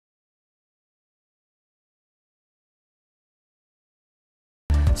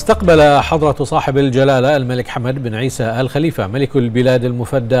استقبل حضرة صاحب الجلالة الملك حمد بن عيسى آل خليفة ملك البلاد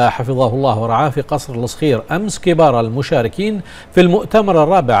المفدى حفظه الله ورعاه في قصر الصخير أمس كبار المشاركين في المؤتمر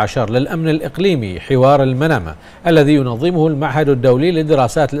الرابع عشر للأمن الإقليمي حوار المنامة الذي ينظمه المعهد الدولي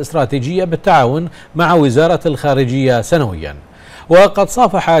للدراسات الاستراتيجية بالتعاون مع وزارة الخارجية سنويا. وقد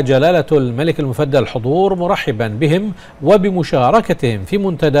صافح جلالة الملك المفدى الحضور مرحبا بهم وبمشاركتهم في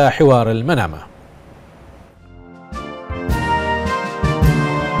منتدى حوار المنامة.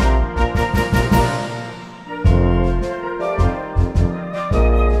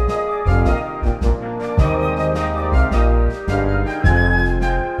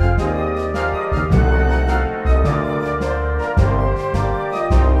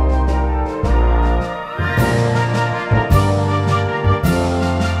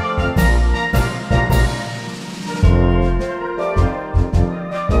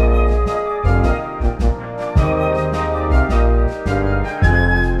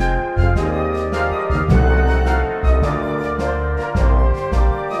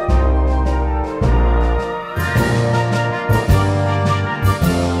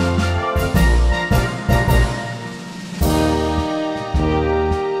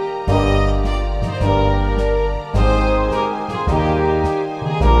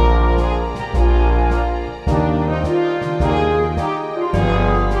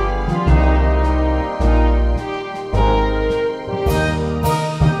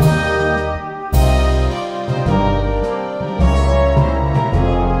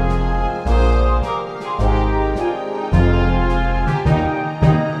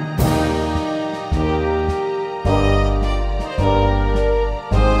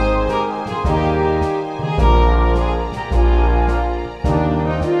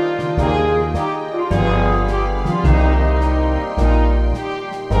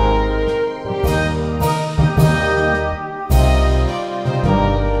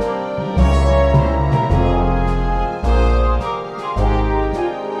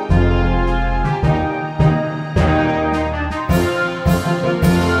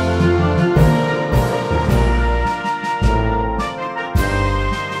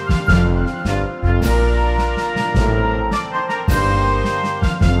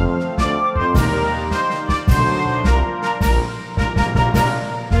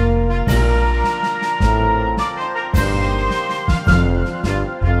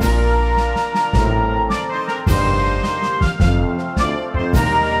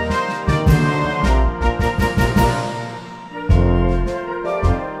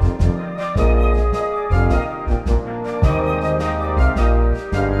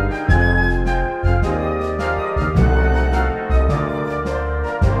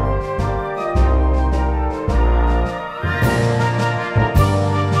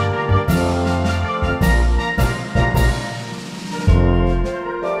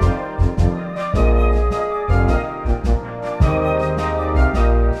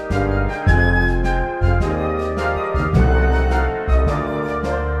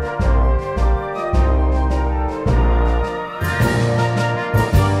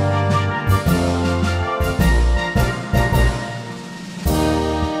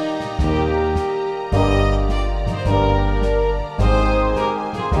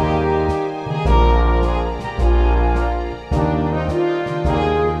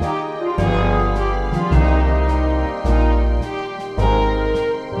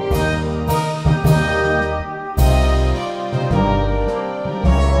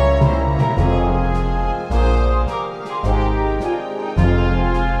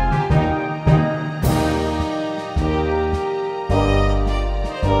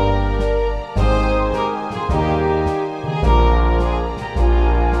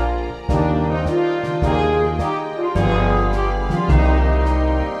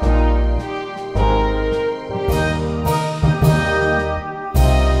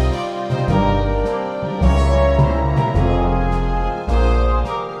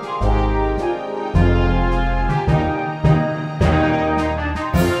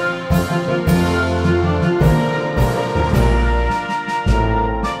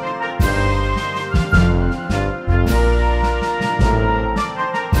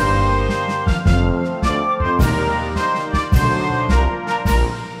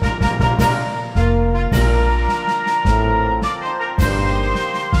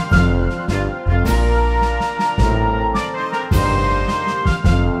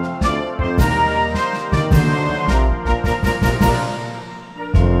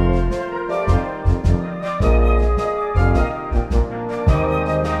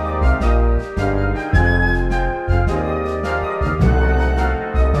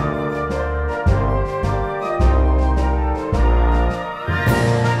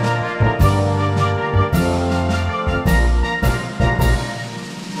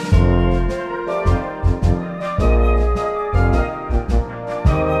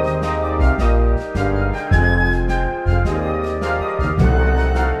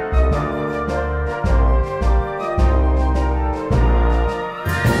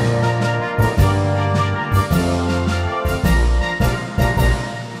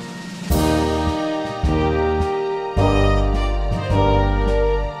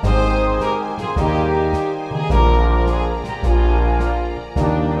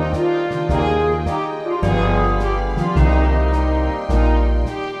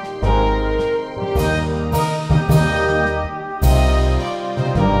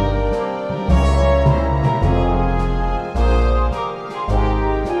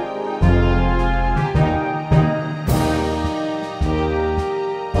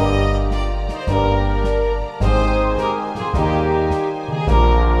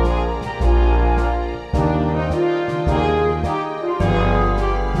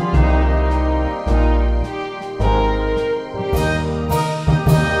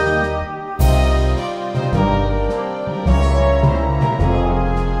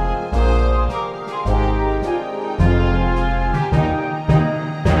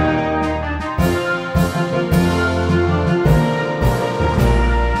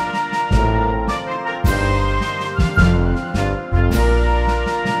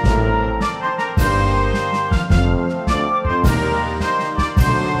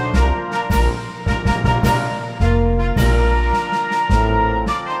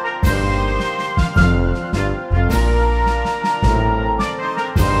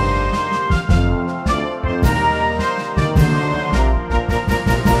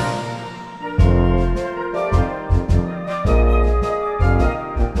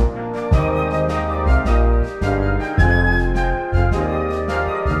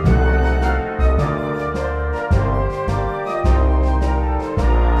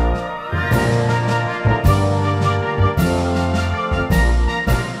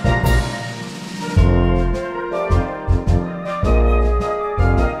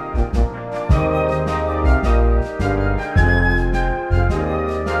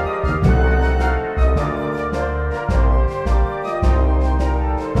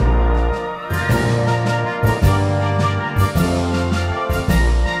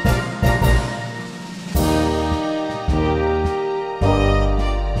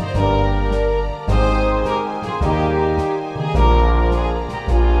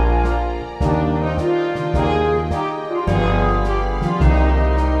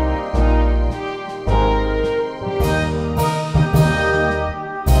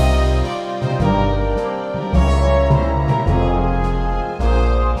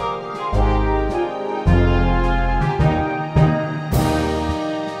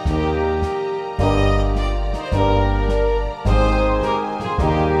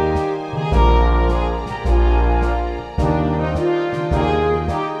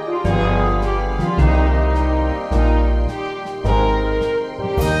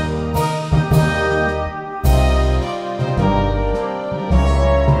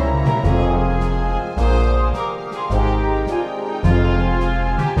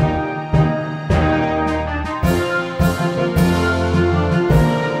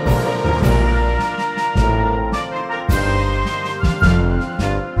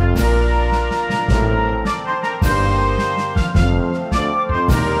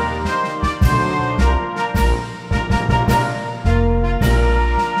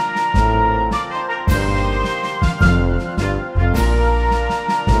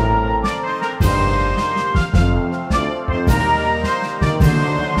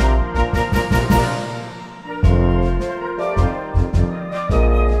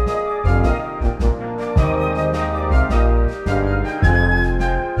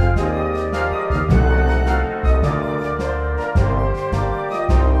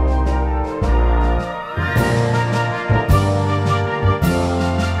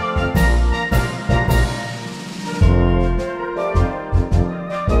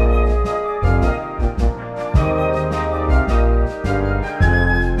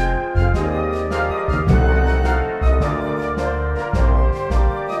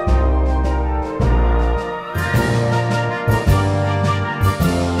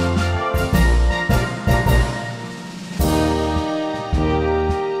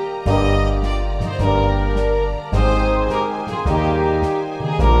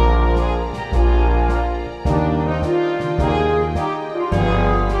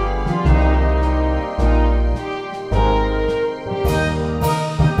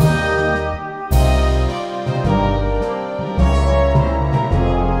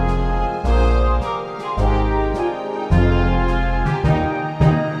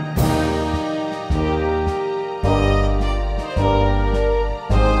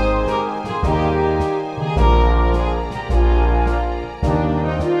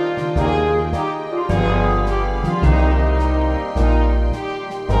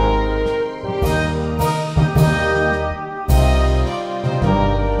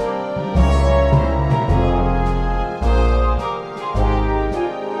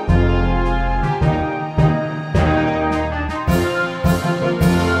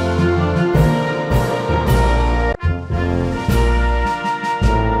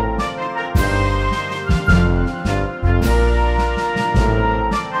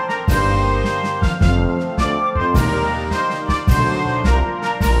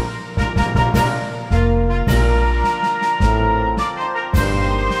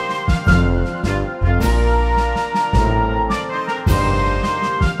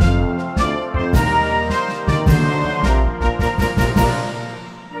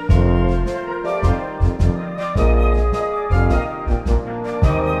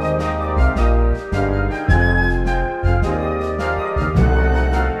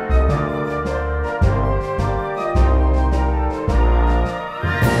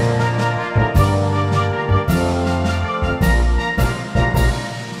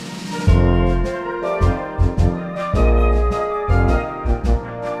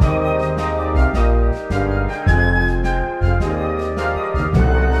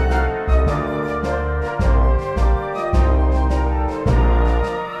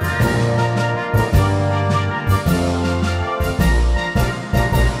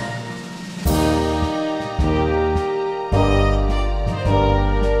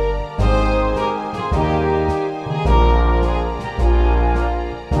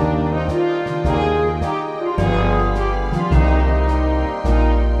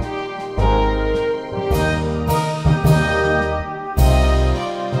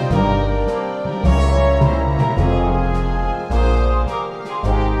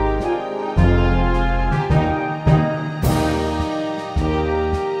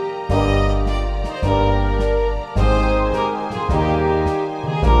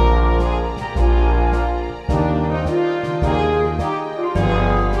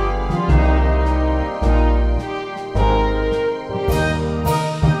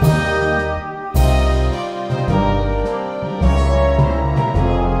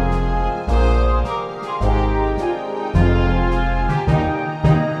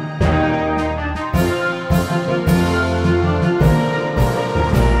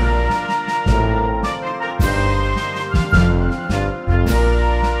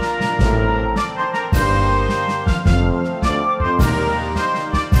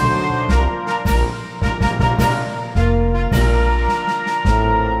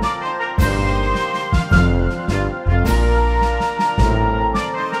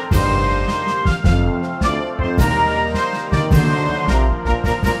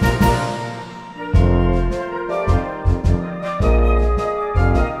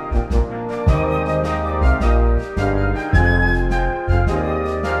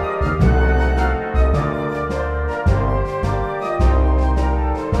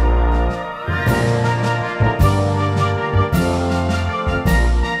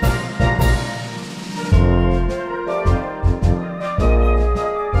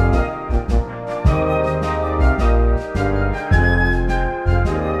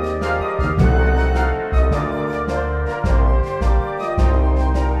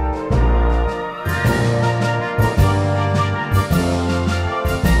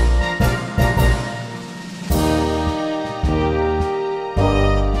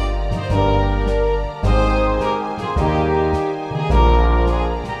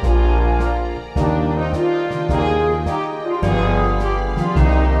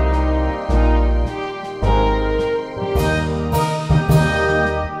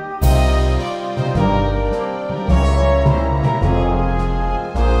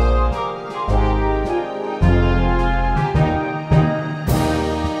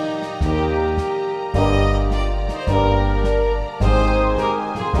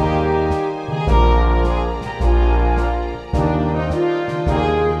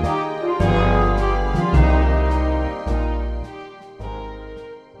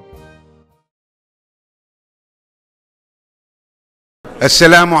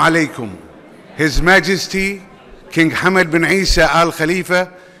 Assalamu alaikum. His Majesty King Hamad bin Isa Al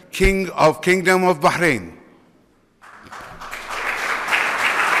Khalifa, King of Kingdom of Bahrain.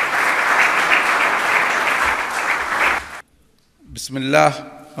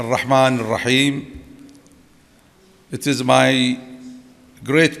 Bismillah ar-Rahman ar-Rahim. It is my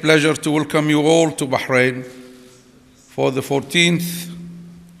great pleasure to welcome you all to Bahrain for the 14th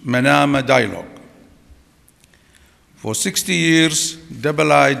Manama Dialogue. For 60 years,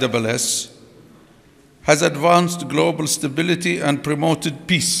 IISS has advanced global stability and promoted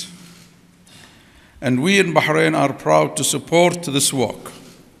peace. And we in Bahrain are proud to support this work.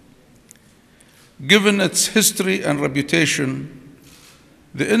 Given its history and reputation,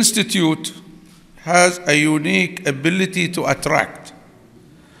 the Institute has a unique ability to attract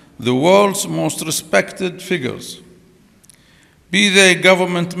the world's most respected figures, be they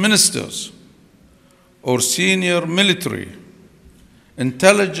government ministers or senior military,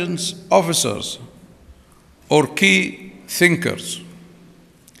 intelligence officers, or key thinkers.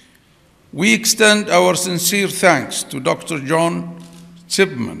 We extend our sincere thanks to Dr. John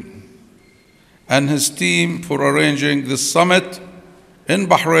Chipman and his team for arranging this summit in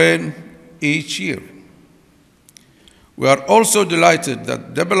Bahrain each year. We are also delighted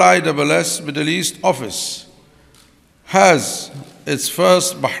that IISS Middle East Office has its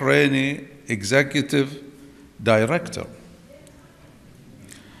first Bahraini Executive Director.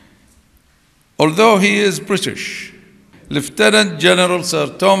 Although he is British, Lieutenant General Sir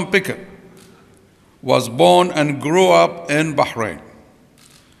Tom Pickett was born and grew up in Bahrain.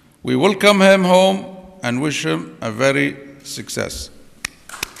 We welcome him home and wish him a very success.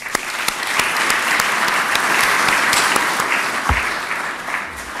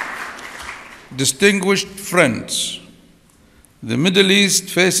 Distinguished friends, the Middle East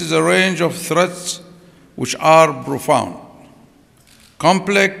faces a range of threats which are profound,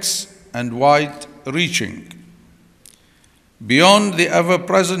 complex, and wide-reaching. Beyond the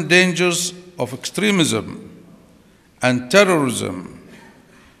ever-present dangers of extremism and terrorism,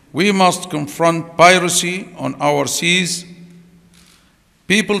 we must confront piracy on our seas,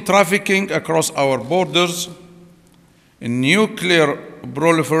 people trafficking across our borders, nuclear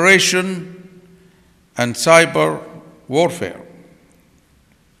proliferation, and cyber warfare.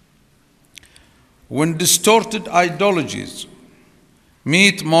 When distorted ideologies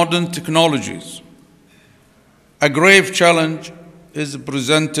meet modern technologies, a grave challenge is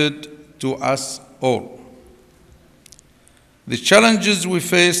presented to us all. The challenges we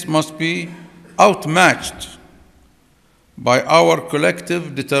face must be outmatched by our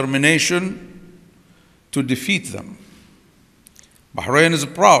collective determination to defeat them. Bahrain is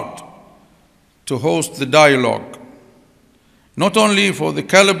proud to host the dialogue, not only for the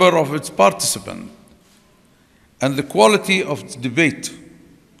caliber of its participants and the quality of its debate,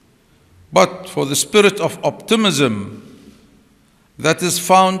 but for the spirit of optimism that is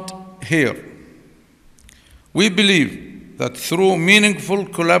found here. We believe that through meaningful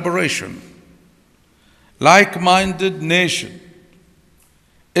collaboration, like-minded nations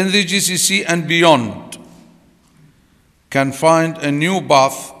in the GCC and beyond can find a new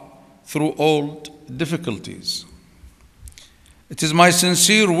path through old difficulties. It is my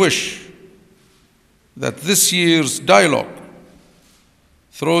sincere wish that this year's dialogue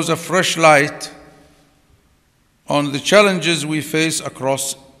throws a fresh light on the challenges we face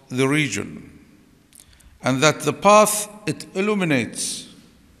across the region, and that the path it illuminates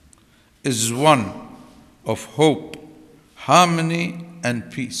is one of hope, harmony,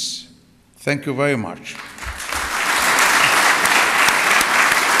 and peace. Thank you very much.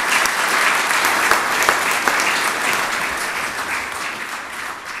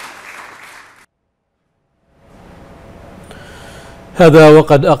 هذا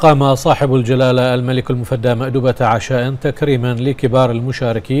وقد أقام صاحب الجلالة الملك المفدى مأدبة عشاء تكريما لكبار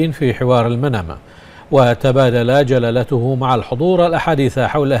المشاركين في حوار المنامة، وتبادل جلالته مع الحضور الأحاديث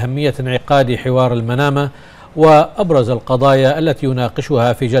حول أهمية انعقاد حوار المنامة وأبرز القضايا التي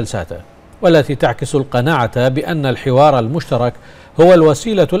يناقشها في جلساته، والتي تعكس القناعة بأن الحوار المشترك هو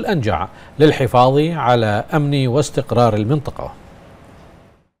الوسيلة الأنجع للحفاظ على أمن واستقرار المنطقة.